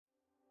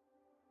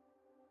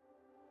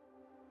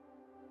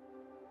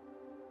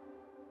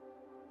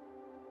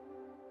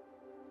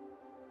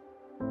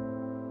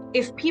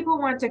If people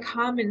want to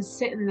come and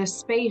sit in this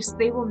space,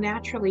 they will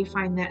naturally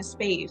find that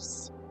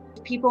space.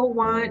 If people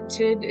want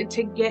to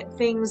get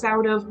things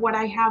out of what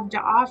I have to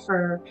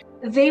offer,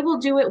 they will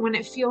do it when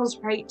it feels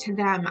right to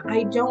them.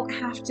 I don't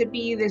have to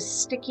be this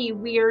sticky,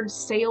 weird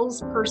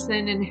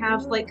salesperson and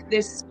have like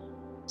this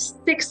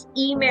 6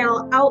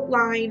 email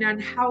outline on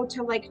how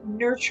to like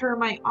nurture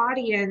my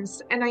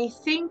audience. And I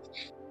think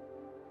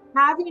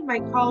having my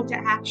call to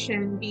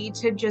action be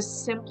to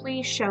just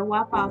simply show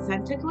up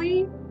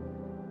authentically.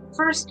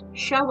 First,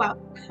 show up.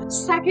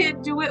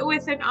 Second, do it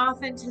with an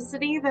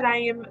authenticity that I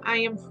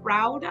am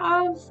proud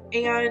of.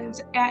 And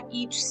at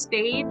each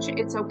stage,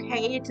 it's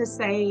okay to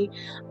say,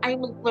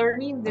 I'm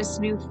learning this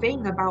new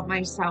thing about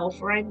myself,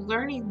 or I'm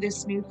learning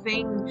this new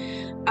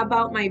thing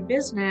about my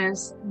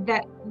business.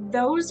 That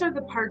those are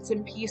the parts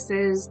and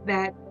pieces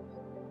that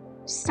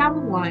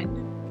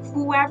someone,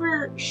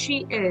 whoever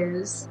she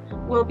is,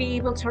 will be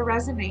able to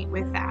resonate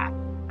with that.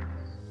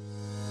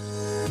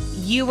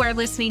 You are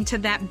listening to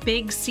That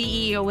Big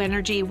CEO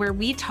Energy, where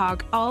we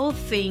talk all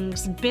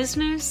things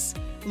business,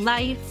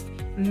 life,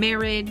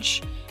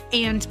 marriage,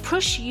 and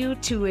push you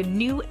to a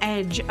new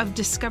edge of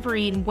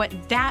discovering what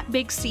that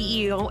big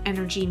CEO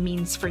energy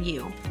means for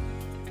you.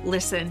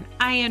 Listen,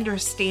 I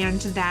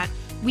understand that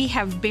we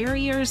have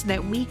barriers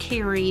that we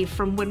carry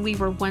from when we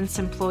were once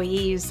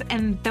employees,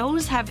 and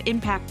those have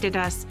impacted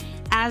us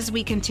as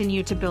we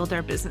continue to build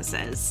our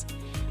businesses.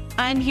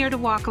 I'm here to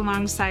walk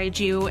alongside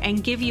you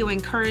and give you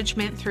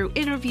encouragement through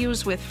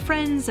interviews with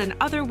friends and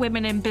other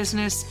women in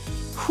business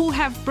who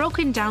have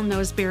broken down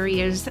those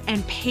barriers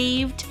and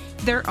paved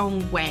their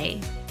own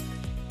way.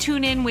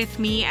 Tune in with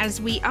me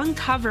as we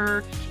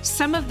uncover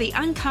some of the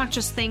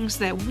unconscious things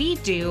that we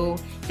do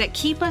that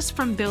keep us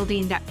from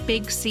building that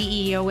big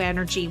CEO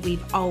energy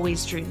we've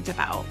always dreamed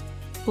about.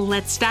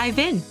 Let's dive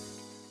in.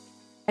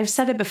 I've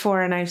said it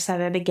before and I've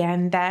said it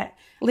again that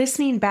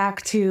listening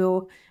back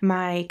to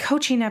my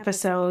coaching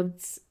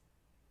episodes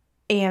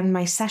and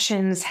my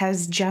sessions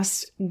has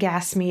just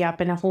gassed me up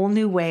in a whole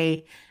new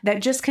way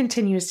that just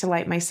continues to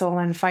light my soul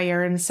on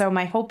fire. And so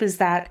my hope is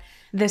that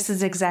this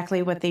is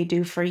exactly what they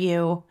do for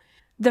you.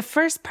 The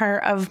first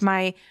part of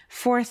my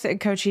 4th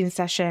coaching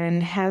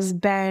session has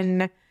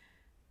been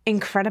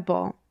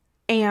incredible.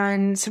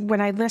 And when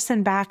I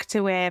listen back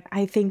to it,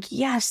 I think,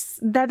 yes,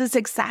 that is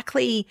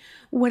exactly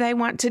what I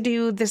want to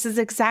do. This is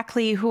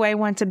exactly who I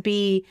want to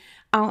be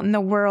out in the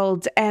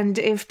world. And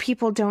if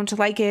people don't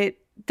like it,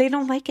 they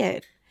don't like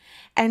it.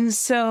 And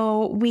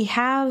so we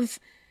have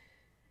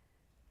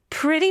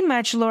pretty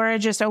much Laura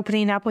just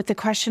opening up with the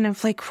question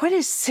of like, what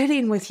is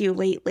sitting with you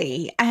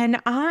lately? And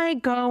I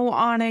go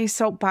on a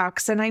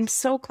soapbox, and I'm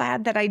so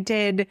glad that I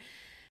did.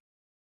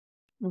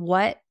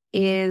 What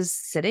is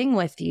sitting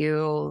with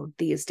you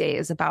these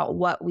days about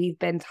what we've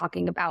been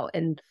talking about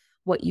and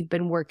what you've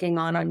been working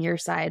on your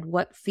side?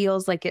 What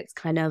feels like it's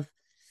kind of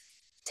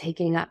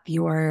taking up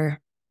your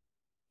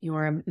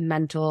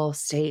mental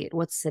state?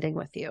 What's sitting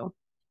with you?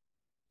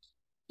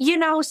 You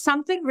know,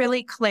 something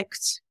really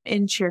clicked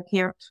in cheer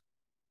camp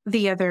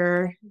the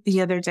other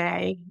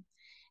day.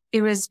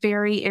 It was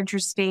very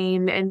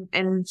interesting,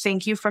 and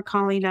thank you for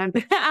calling on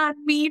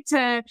me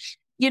to,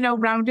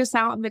 round us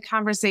out in the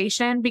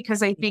conversation,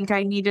 because I think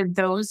I needed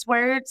those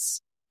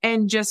words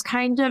and just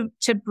kind of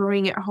to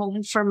bring it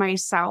home for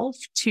myself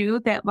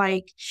too, that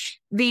like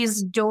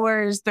these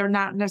doors, they're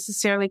not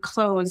necessarily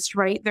closed,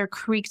 right? They're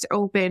creaked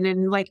open,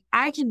 and like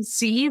I can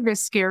see the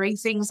scary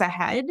things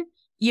ahead,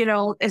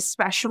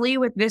 especially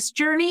with this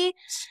journey.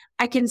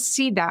 I can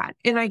see that.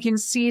 And I can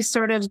see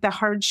sort of the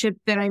hardship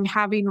that I'm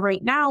having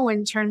right now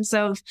in terms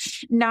of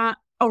not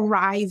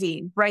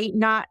arriving, right?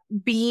 Not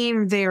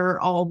being there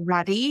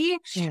already.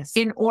 Yes.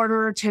 In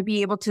order to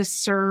be able to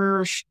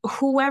serve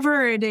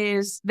whoever it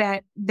is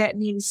that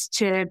needs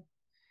to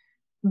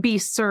be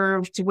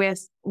served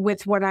with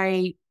what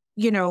I,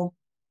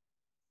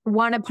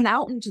 want to put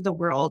out into the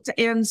world.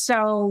 And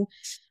so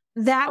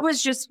that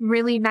was just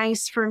really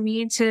nice for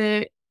me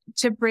to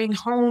bring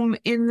home,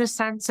 in the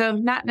sense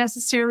of not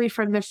necessarily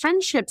from the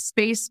friendship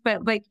space,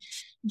 but like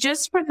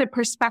just from the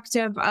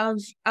perspective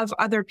of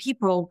other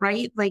people,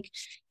 right? Like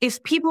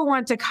if people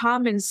want to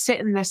come and sit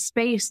in this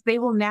space, they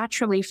will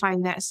naturally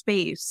find that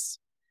space.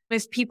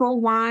 If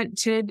people want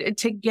to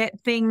get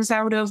things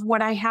out of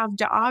what I have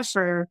to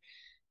offer,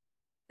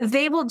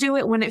 they will do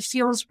it when it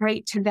feels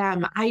right to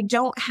them. I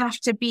don't have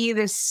to be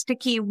this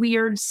sticky,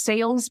 weird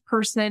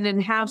salesperson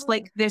and have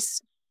like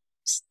this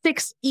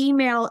 6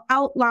 email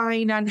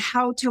outline on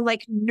how to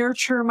like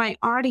nurture my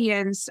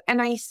audience.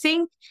 And I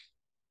think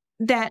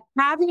that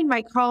having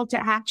my call to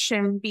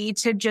action be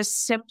to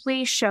just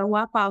simply show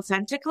up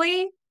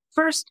authentically.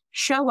 First,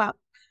 show up.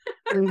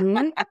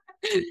 Mm-hmm.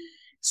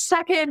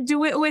 Second,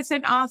 do it with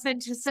an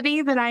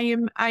authenticity that I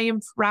am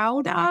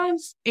proud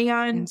of.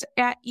 And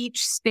at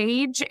each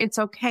stage, it's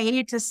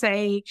okay to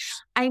say,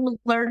 I'm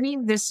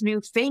learning this new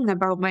thing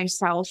about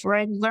myself, or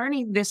I'm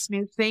learning this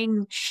new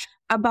thing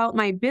about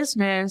my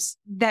business.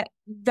 That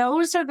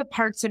those are the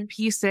parts and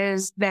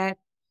pieces that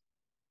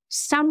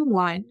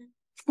someone,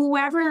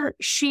 whoever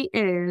she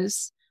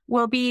is,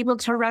 will be able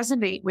to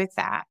resonate with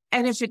that.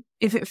 And if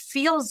it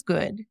feels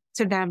good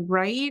to them,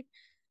 right,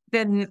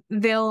 then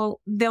they'll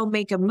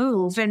make a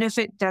move. And if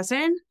it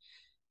doesn't,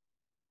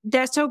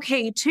 that's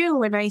okay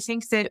too. And I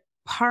think that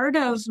part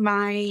of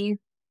my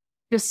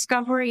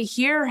discovery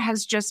here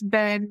has just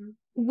been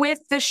with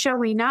the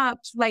showing up,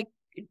 like,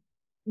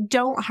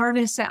 don't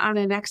harness it on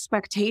an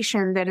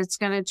expectation that it's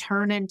going to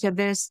turn into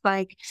this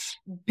like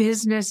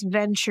business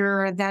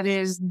venture that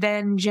is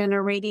then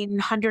generating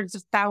hundreds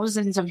of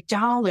thousands of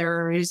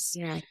dollars.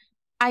 Yeah.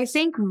 I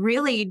think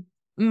really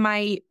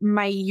my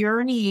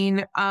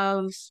yearning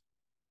of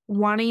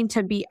wanting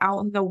to be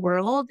out in the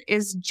world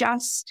is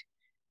just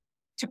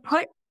to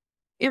put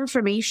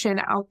information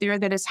out there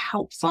that is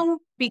helpful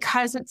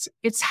because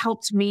it's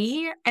helped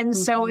me. And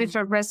so if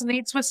it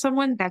resonates with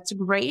someone, that's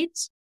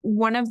great.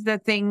 One of the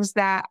things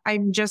that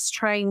I'm just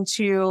trying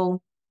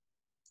to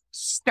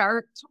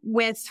start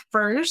with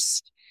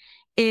first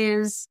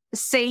is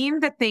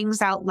saying the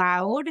things out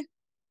loud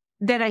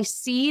that I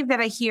see,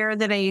 that I hear,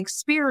 that I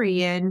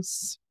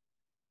experience,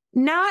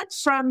 not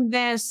from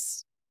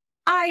this,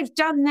 I've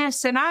done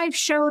this and I've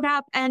showed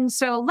up, and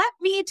so let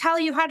me tell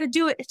you how to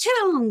do it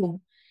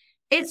too.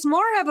 It's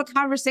more of a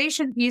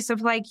conversation piece of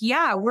like,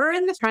 yeah, we're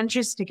in the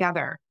trenches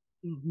together.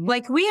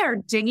 Like we are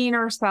digging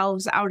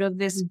ourselves out of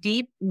this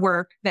deep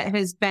work that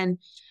has been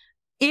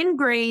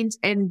ingrained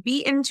and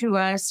beaten to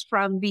us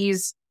from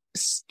these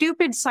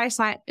stupid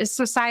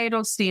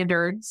societal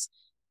standards.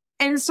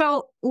 And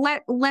so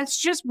let's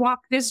just walk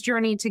this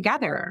journey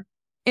together.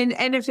 And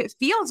if it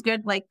feels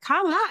good, like,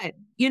 come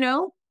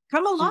on,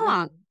 come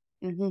along.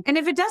 And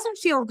if it doesn't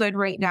feel good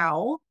right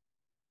now,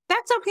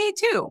 that's okay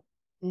too.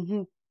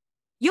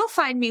 You'll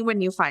find me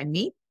when you find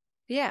me.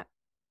 Yeah.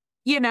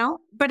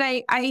 But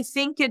I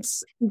think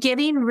it's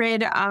getting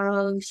rid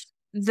of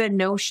the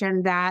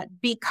notion that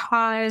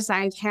because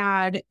I've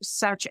had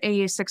such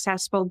a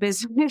successful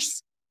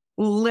business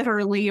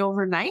literally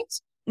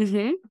overnight,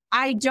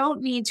 I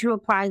don't need to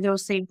apply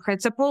those same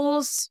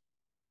principles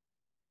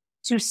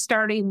to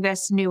starting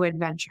this new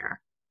adventure.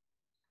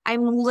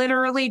 I'm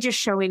literally just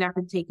showing up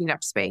and taking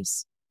up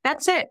space.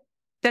 That's it.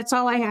 That's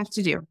all I have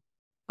to do.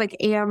 Like,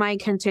 am I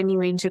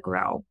continuing to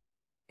grow?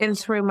 And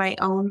through my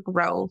own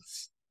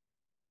growth,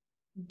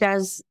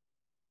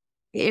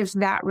 if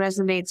that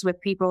resonates with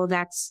people,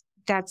 that's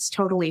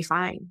totally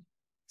fine.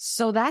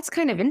 So that's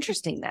kind of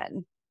interesting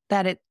then,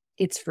 that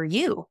it's for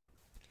you.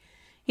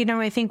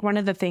 I think one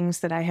of the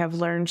things that I have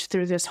learned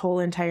through this whole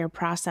entire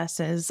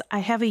process is I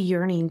have a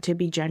yearning to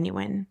be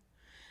genuine.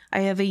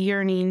 I have a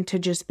yearning to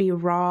just be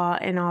raw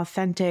and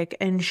authentic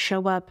and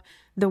show up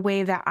the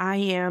way that I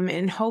am,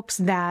 in hopes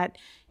that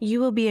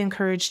you will be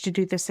encouraged to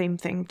do the same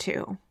thing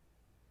too.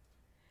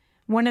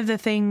 One of the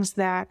things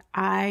that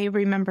I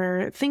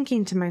remember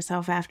thinking to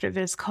myself after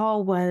this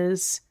call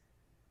was,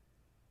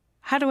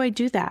 how do I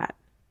do that?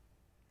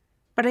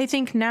 But I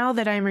think now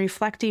that I'm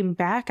reflecting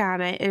back on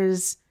it,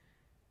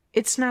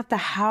 it's not the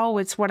how,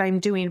 it's what I'm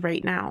doing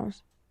right now.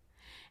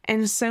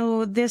 And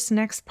so this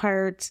next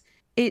part,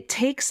 it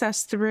takes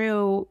us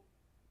through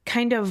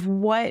kind of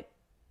what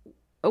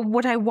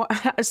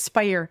I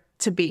aspire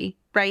to be,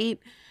 right?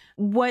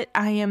 What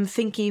I am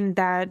thinking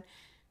that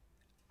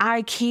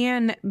I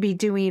can be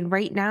doing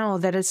right now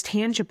that is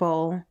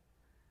tangible,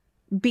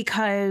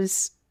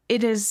 because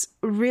it is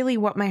really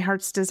what my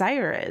heart's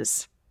desire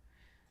is.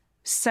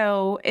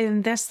 So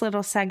in this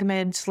little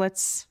segment,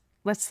 let's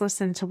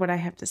listen to what I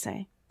have to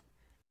say.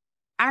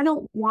 I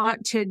don't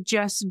want to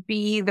just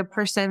be the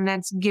person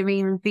that's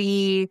giving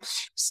the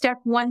step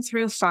 1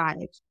 through 5.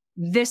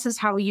 This is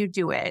how you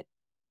do it.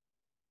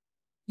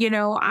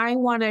 I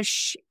want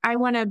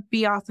to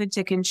be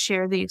authentic and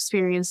share the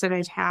experience that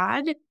I've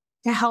had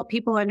to help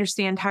people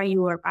understand how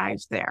you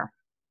arrived there.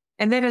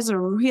 And that is a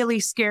really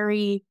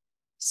scary,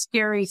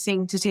 scary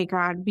thing to take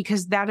on,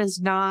 because that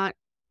is not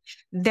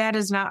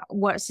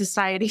what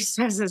society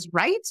says is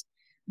right.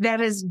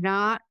 That is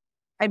not,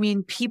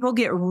 people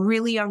get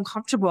really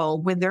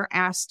uncomfortable when they're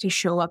asked to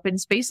show up in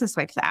spaces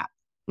like that.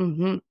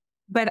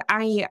 But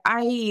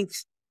I,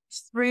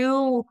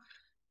 through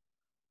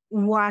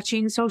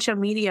watching social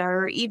media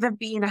or even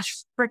being a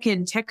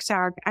freaking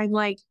TikTok, I'm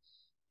like,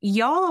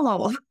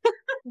 y'all,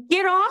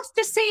 get off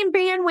the same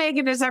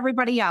bandwagon as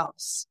everybody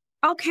else.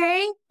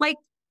 Okay? Like,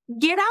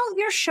 get out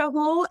your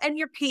shovel and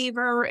your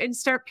paver and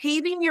start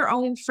paving your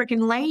own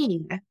freaking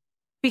lane.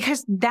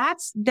 Because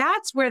that's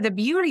where the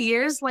beauty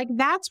is. Like,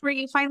 that's where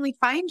you finally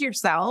find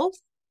yourself.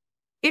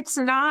 It's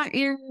not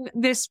in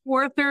this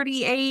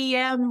 4:30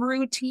 a.m.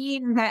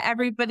 routine that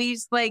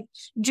everybody's like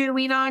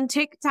doing on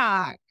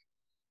TikTok.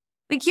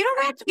 Like, you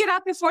don't have to get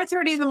up at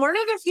 4:30 in the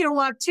morning if you don't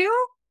want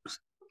to. Who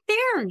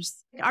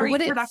cares? What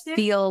would it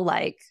feel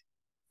like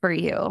for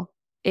you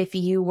if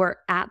you were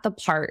at the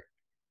part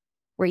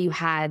where you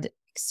had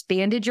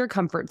expanded your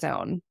comfort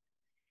zone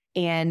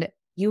and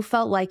you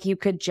felt like you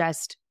could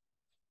just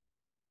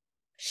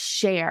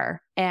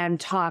share and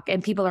talk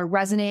and people are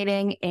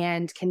resonating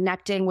and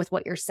connecting with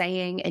what you're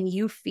saying, and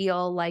you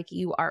feel like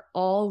you are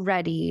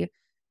already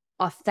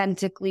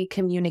authentically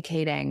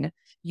communicating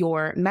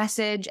your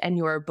message and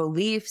your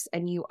beliefs,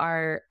 and you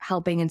are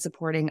helping and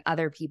supporting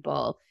other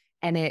people,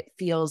 and it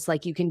feels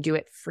like you can do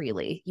it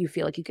freely. You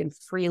feel like you can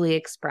freely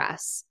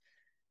express.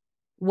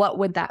 What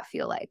would that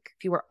feel like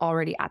if you were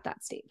already at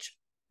that stage?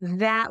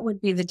 That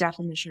would be the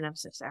definition of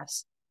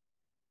success.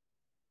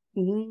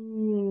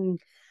 Ooh,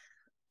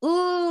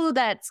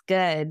 that's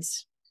good.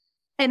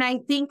 And I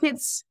think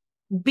it's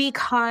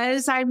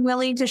because I'm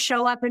willing to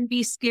show up and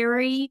be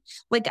scary.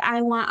 Like,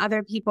 I want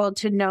other people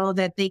to know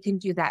that they can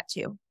do that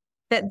too,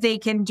 that they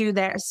can do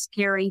that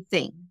scary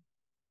thing,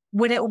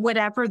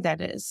 whatever that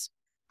is.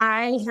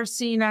 I have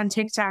seen on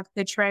TikTok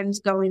the trends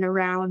going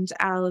around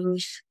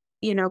of,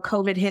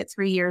 COVID hit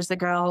 3 years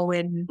ago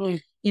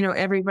and,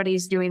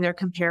 everybody's doing their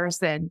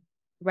comparison.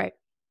 Right.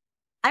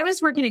 I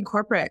was working in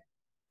corporate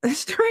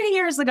 3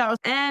 years ago,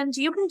 and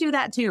you can do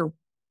that too.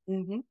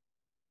 Mm-hmm.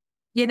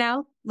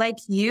 Like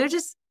you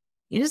just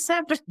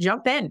have to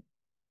jump in.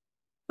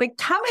 Like,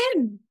 come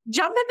in,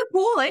 jump in the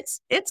pool.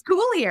 It's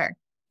cool here.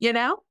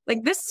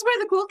 Like, this is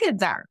where the cool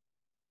kids are.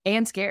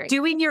 And scary.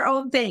 Doing your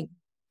own thing,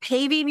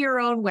 paving your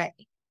own way,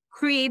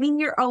 creating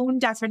your own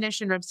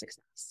definition of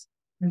success.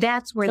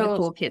 That's where the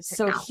cool kids are.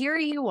 So here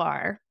you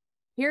are,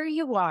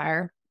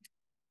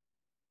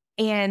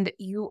 and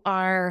you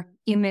are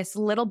in this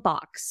little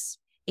box,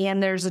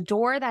 and there's a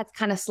door that's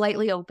kind of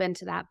slightly open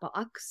to that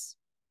box.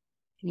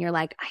 And you're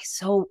like,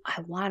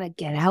 I want to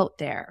get out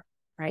there,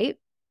 right?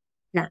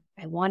 Yeah.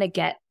 I want to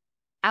get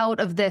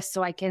out of this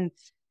so I can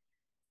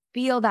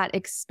feel that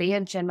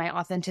expansion. My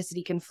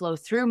authenticity can flow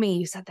through me.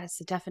 You said that's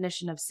the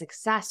definition of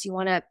success.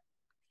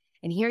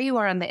 And here you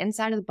are on the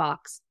inside of the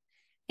box,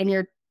 and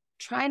you're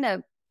trying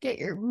to get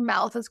your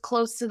mouth as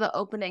close to the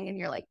opening. And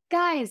you're like,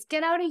 guys,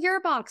 get out of your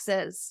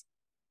boxes.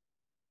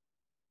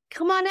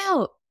 Come on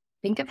out.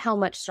 Think of how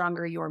much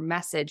stronger your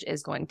message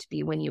is going to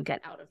be when you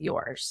get out of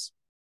yours.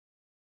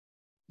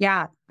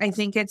 Yeah, I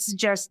think it's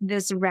just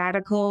this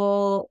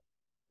radical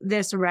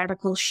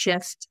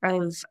shift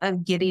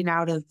of getting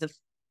out of the box.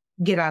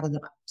 Get out of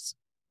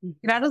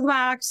the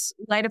box,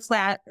 light a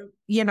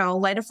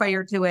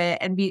fire to it,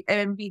 and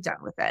be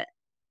done with it.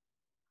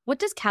 What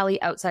does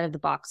Callie outside of the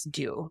box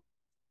do?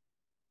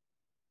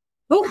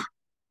 Oh,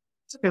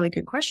 that's a really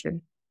good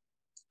question.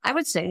 I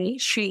would say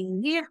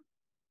she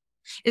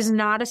is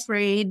not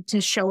afraid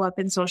to show up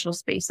in social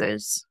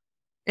spaces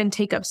and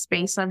take up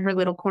space on her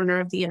little corner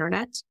of the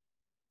internet.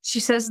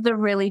 She says the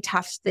really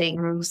tough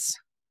things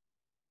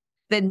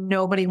that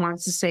nobody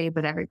wants to say,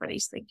 but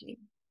everybody's thinking.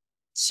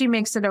 She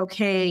makes it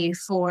okay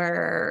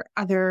for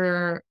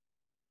other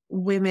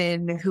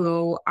women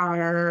who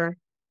are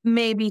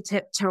maybe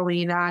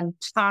tiptoeing on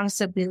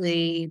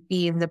possibly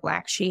being the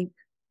black sheep.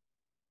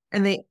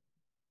 And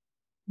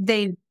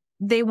they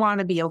want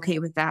to be okay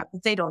with that,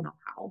 but they don't know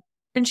how.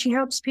 And she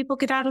helps people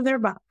get out of their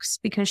box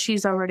because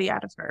she's already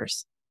out of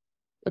hers.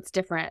 What's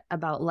different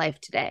about life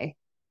today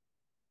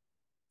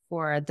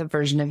for the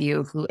version of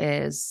you who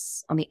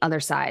is on the other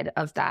side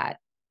of that,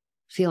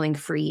 feeling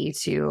free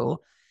to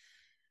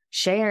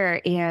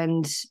share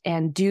and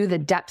do the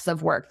depths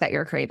of work that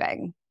you're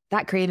craving?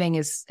 That craving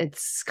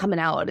it's coming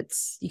out.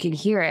 You can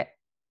hear it.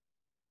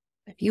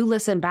 If you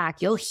listen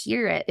back, you'll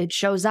hear it. It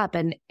shows up,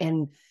 and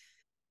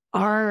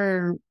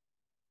our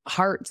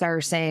hearts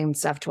are saying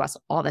stuff to us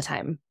all the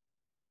time,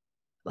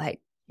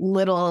 like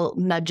little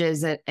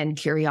nudges and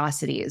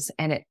curiosities.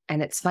 And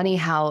it's funny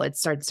how it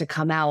starts to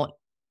come out.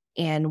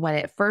 And when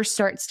it first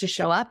starts to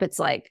show up, it's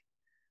like,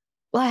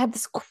 well, I had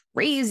this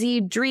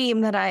crazy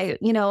dream that I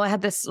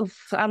had this,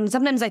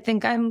 sometimes I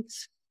think I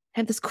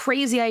had this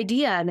crazy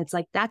idea. And it's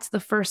like, that's the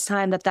first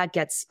time that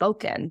gets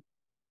spoken.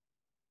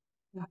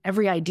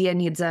 Every idea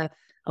needs a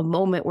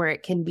moment where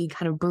it can be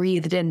kind of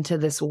breathed into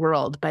this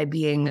world by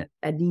being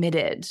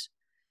admitted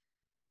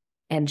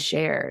and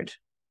shared.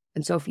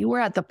 And so if you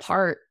were at the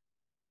part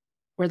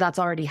where that's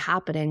already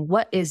happening,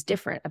 what is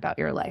different about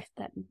your life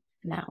than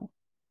now?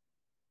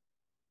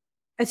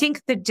 I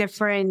think the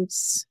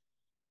difference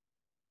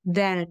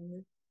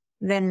then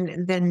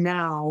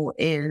now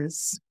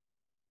is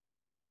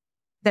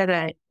that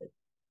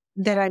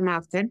I'm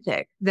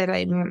authentic, that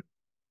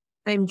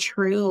I'm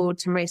true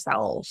to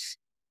myself.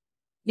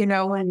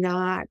 I'm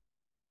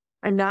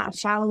not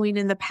following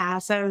in the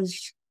path of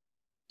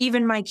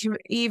even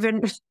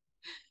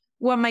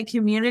what my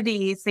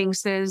community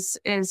thinks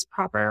is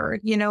proper.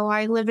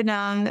 I live in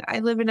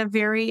a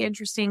very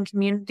interesting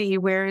community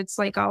where it's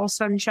like all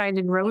sunshine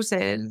and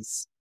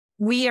roses.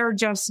 We are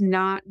just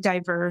not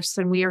diverse,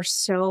 and we are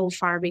so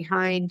far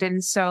behind.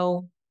 And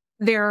so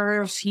there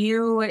are a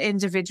few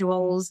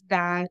individuals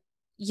that,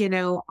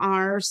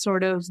 are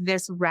sort of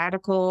this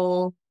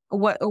radical,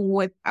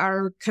 what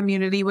our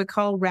community would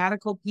call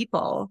radical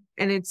people.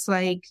 And it's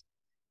like,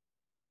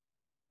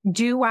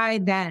 do I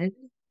then,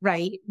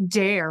 right,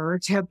 dare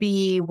to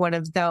be one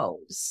of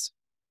those?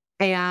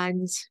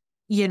 And,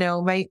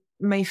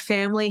 my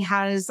family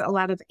has a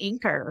lot of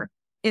anchor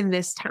in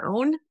this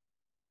town.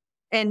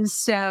 And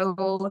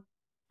so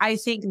I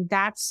think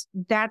that's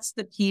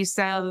the piece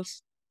of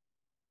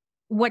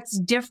what's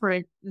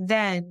different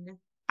then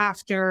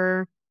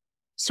after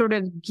sort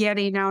of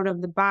getting out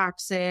of the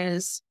box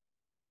is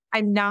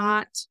I'm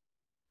not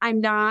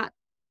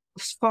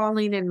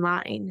falling in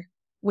line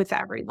with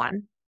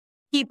everyone.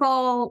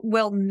 People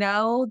will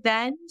know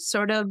then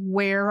sort of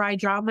where I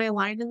draw my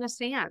line in the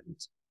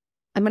sand.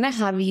 I'm going to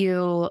have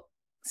you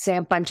say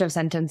a bunch of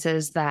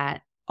sentences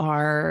that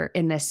are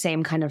in the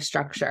same kind of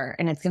structure.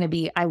 And it's going to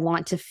be, I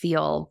want to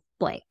feel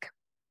blank.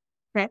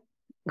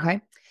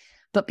 Okay.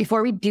 But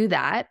before we do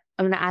that,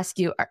 I'm going to ask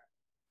you,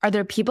 are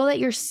there people that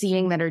you're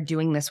seeing that are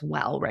doing this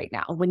well right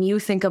now? When you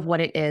think of what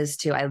it is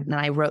and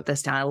I wrote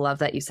this down. I love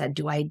that you said,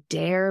 do I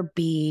dare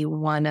be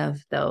one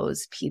of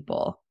those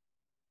people?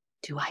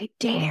 Do I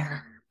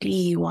dare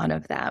be one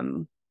of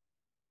them?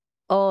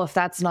 Oh, if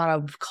that's not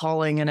a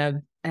calling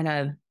and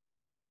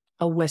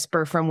a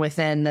whisper from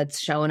within that's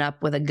showing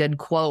up with a good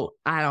quote,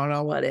 I don't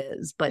know what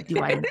is, but do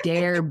I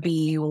dare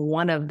be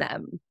one of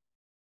them?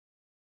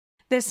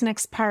 This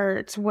next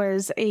part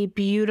was a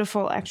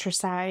beautiful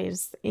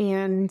exercise,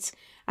 and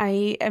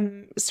I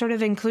am sort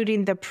of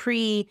including the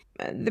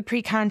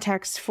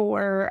pre-context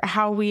for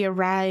how we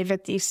arrive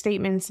at these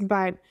statements,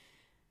 but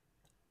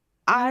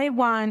I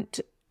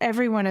want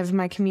everyone of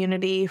my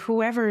community,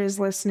 whoever is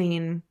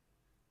listening,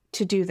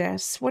 to do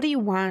this. What do you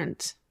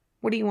want?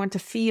 What do you want to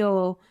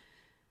feel?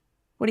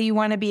 What do you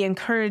want to be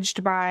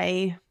encouraged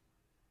by?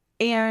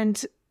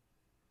 And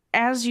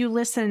as you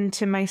listen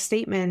to my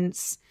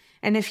statements,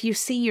 and if you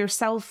see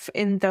yourself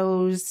in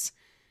those,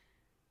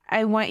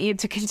 I want you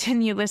to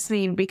continue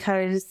listening,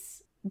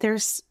 because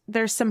there's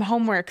some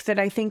homework that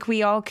I think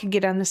we all could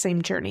get on the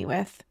same journey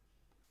with.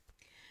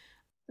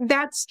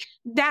 That's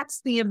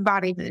the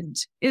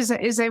embodiment, is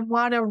I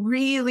want to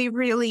really,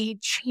 really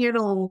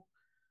channel.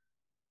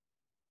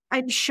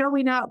 I'm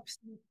showing up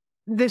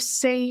the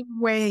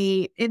same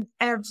way in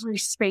every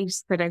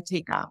space that I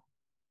take up.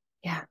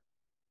 Yeah.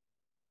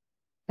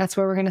 That's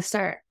where we're going to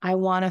start. I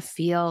want to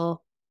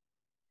feel,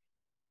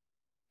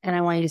 and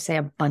I want you to say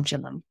a bunch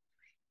of them.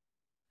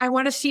 I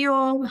want to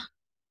feel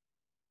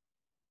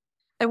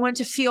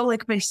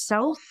like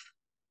myself.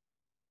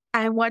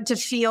 I want to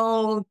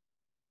feel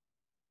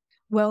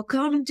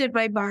welcomed in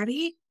my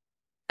body.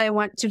 I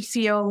want to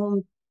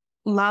feel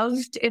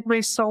loved in my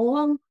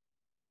soul.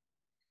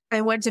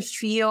 I want to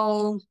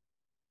feel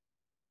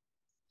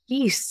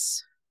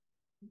peace.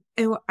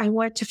 I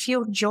want to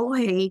feel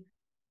joy.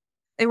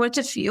 I want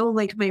to feel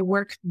like my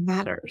work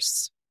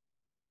matters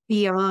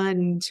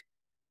beyond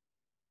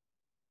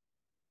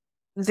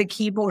the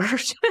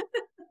keyboard.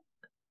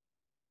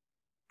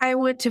 I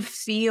want to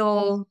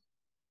feel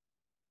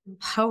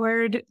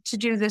empowered to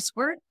do this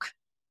work.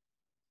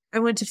 I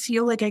want to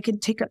feel like I can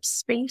take up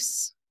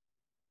space.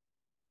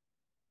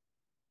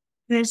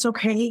 And it's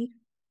okay.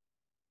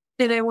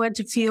 And I want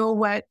to feel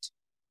what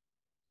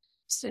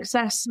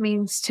success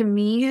means to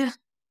me,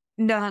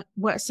 not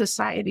what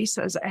society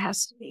says it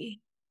has to be.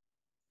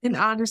 And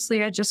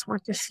honestly, I just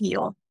want to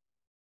feel.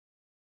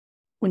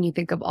 When you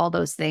think of all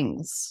those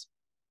things,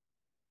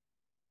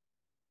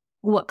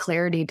 what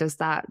clarity does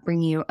that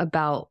bring you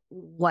about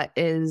what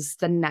is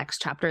the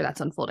next chapter that's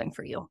unfolding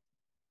for you?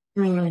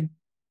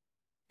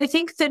 I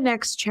think the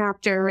next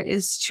chapter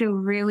is to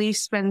really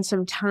spend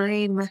some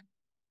time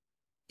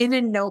in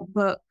a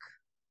notebook,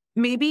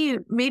 maybe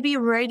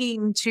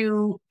writing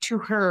to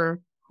her,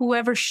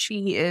 whoever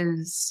she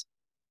is.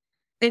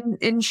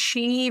 And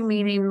she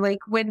meaning like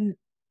when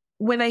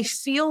I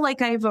feel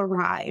like I've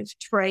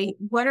arrived, right?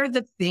 What are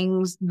the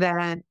things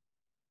that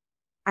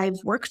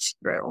I've worked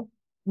through?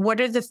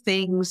 What are the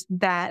things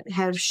that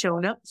have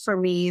shown up for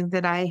me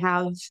that I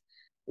have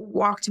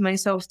walked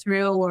myself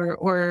through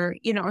or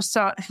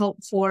sought help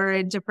for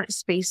in different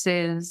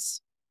spaces?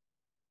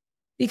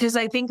 Because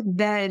I think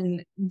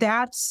then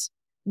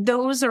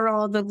those are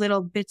all the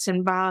little bits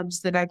and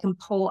bobs that I can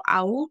pull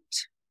out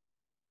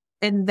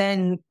and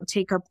then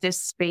take up this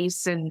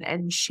space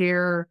and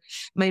share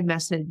my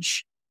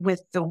message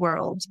with the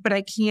world. But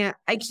I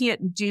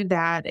can't do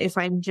that if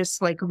I'm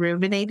just like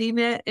ruminating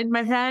it in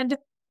my head.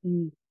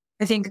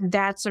 I think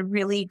that's a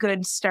really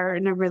good start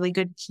and a really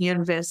good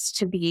canvas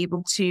to be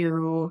able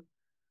to,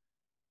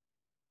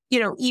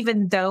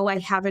 even though I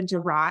haven't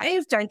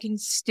arrived, I can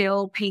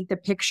still paint the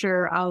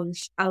picture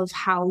of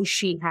how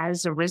she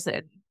has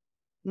arisen.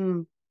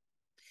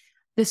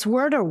 This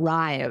word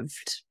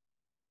arrived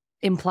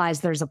implies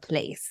there's a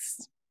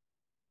place.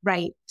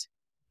 Right.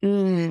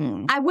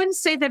 I wouldn't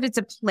say that it's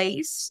a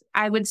place.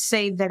 I would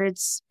say that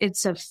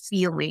it's a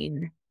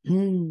feeling.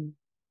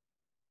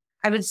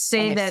 I would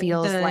say that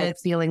feels like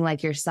feeling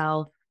like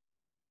yourself,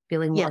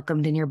 feeling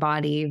welcomed in your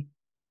body,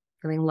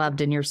 feeling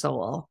loved in your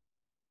soul,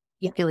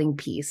 feeling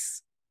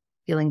peace,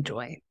 feeling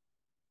joy.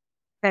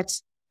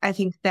 I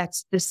think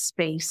that's the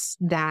space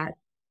that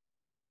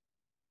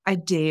I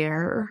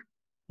dare,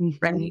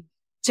 right,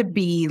 to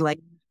be like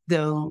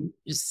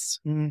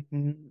those.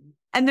 And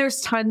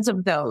there's tons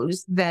of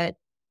those that,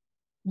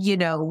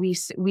 we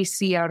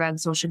see out on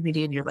social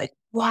media and you're like,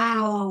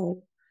 wow,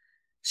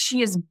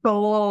 she is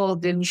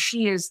bold and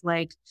she is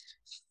like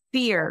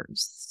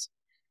fierce.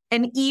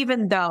 And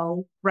even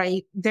though,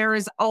 right, there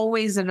is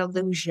always an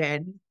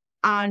illusion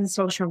on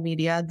social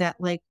media that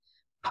like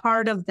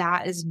part of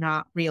that is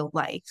not real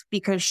life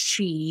because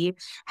she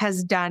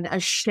has done a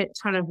shit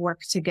ton of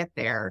work to get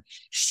there.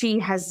 She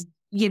has,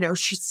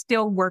 she's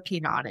still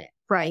working on it,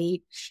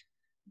 right?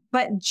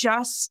 But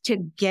just to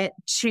get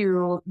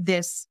to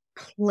this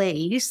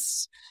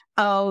place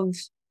of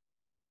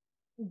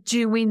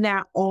doing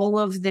that all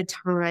of the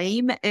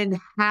time and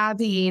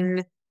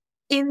having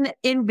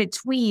in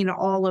between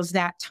all of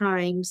that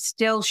time,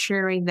 still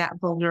sharing that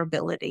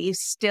vulnerability,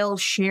 still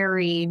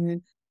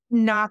sharing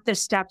not the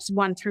steps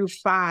 1 through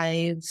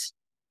 5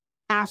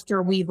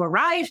 after we've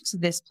arrived to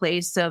this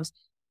place of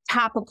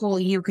topical,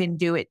 you can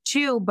do it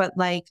too, but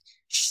like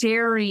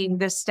sharing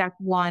the step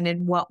 1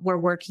 and what we're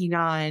working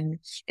on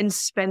and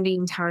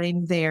spending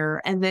time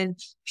there, and then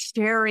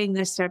sharing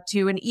the step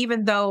 2. And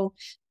even though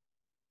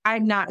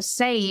I'm not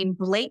saying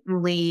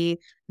blatantly,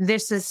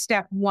 this is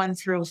step 1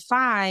 through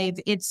 5,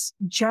 it's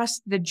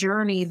just the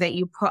journey that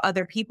you put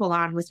other people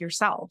on with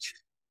yourself.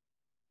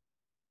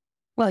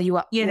 Well, you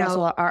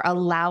also are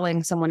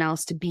allowing someone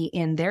else to be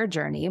in their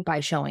journey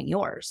by showing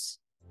yours.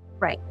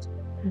 Right.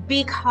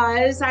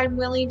 Because I'm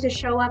willing to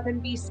show up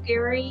and be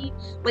scary,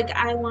 like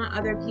I want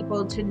other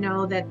people to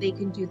know that they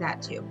can do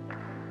that too.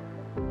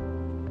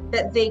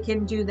 That they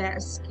can do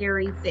that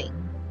scary thing.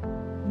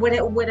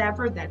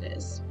 Whatever that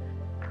is.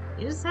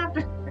 You just have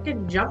to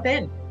freaking jump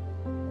in.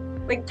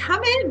 Like,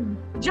 come in.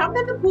 Jump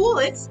in the pool.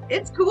 It's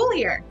cool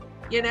here.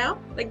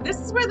 Like,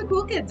 this is where the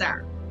cool kids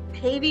are.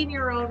 Paving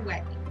your own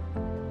way.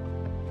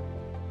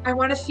 I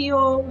want to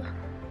feel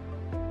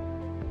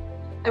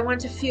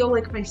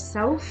like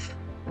myself.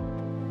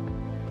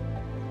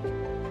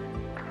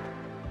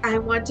 I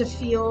want to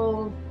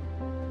feel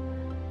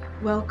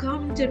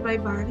welcomed in my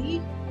body.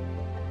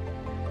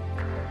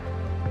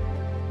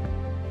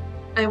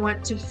 I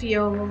want to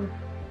feel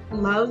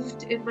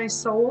loved in my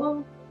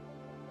soul.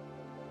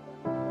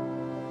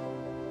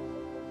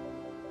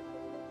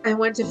 I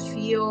want to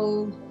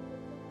feel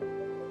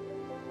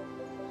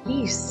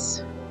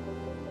peace.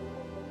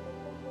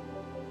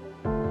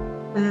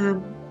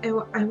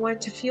 I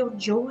want to feel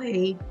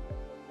joy.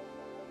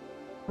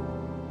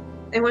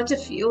 I want to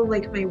feel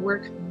like my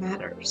work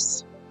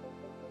matters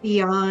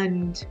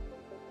beyond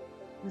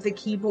the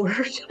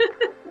keyboard.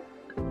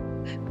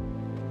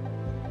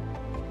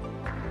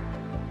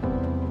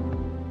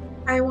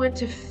 I want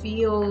to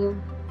feel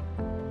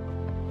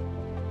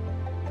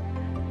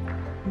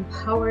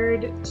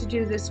empowered to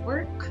do this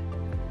work.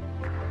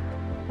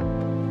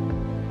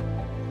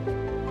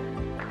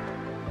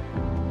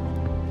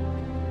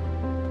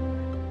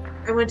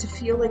 I want to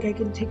feel like I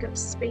can take up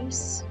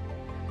space.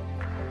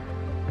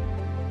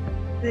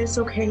 And it's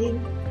okay.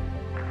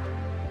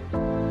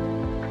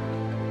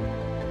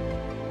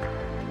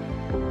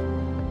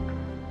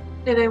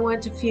 And I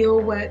want to feel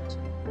what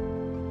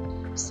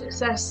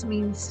success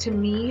means to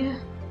me,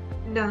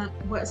 not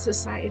what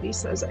society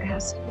says it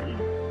has to be.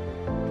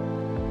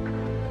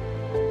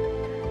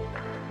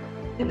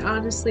 And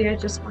honestly, I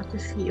just want to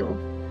feel.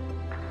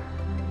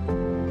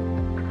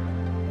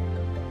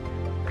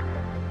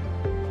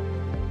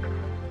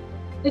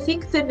 I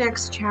think the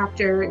next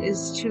chapter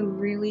is to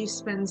really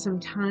spend some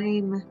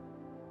time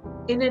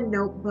in a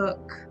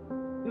notebook,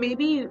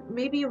 maybe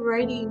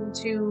writing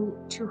to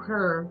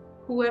her,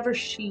 whoever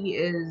she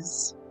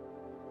is.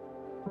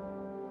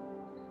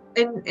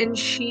 And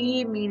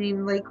she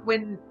meaning like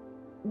when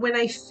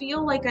I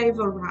feel like I've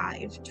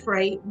arrived,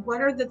 right? What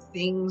are the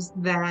things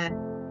that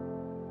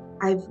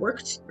I've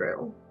worked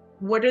through?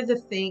 What are the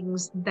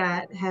things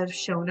that have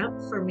shown up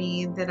for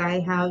me that I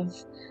have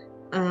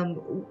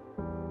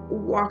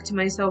walked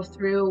myself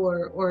through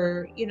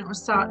or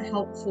sought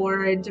help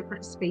for in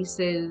different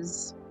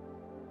spaces?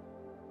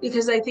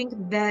 Because I think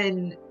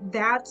then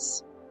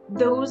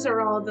those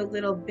are all the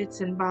little bits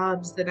and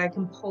bobs that I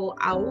can pull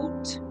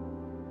out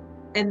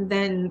and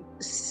then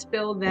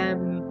spill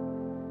them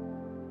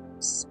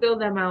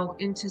out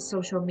into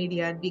social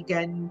media and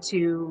begin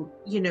to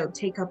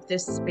take up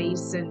this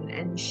space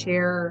and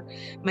share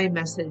my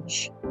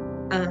message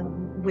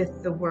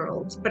with the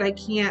world. But I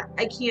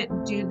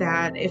can't do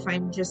that if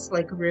I'm just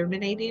like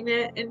ruminating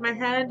it in my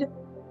head.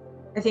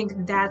 I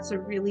think that's a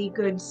really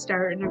good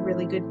start and a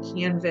really good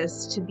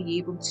canvas to be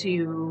able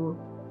to,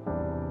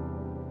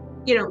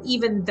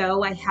 even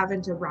though I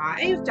haven't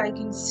arrived, I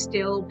can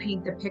still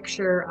paint the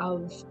picture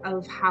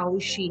of how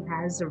she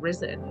has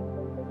arisen.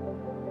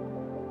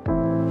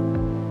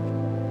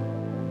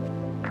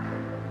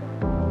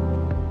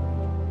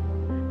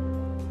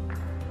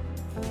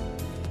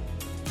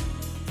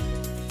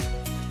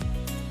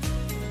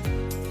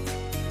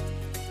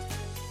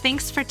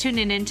 Thanks for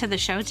tuning into the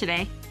show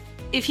today.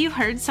 If you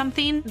heard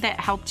something that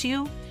helped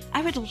you,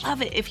 I would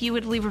love it if you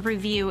would leave a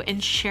review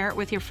and share it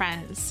with your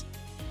friends.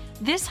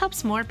 This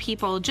helps more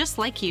people just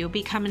like you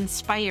become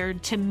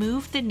inspired to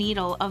move the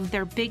needle of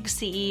their big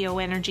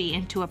CEO energy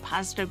into a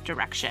positive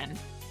direction.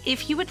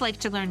 If you would like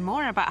to learn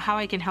more about how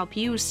I can help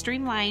you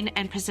streamline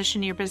and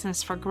position your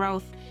business for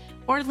growth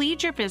or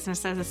lead your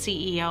business as a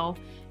CEO,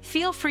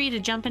 feel free to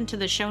jump into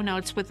the show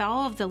notes with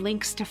all of the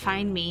links to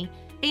find me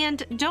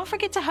And don't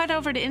forget to head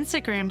over to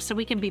Instagram so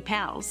we can be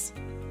pals.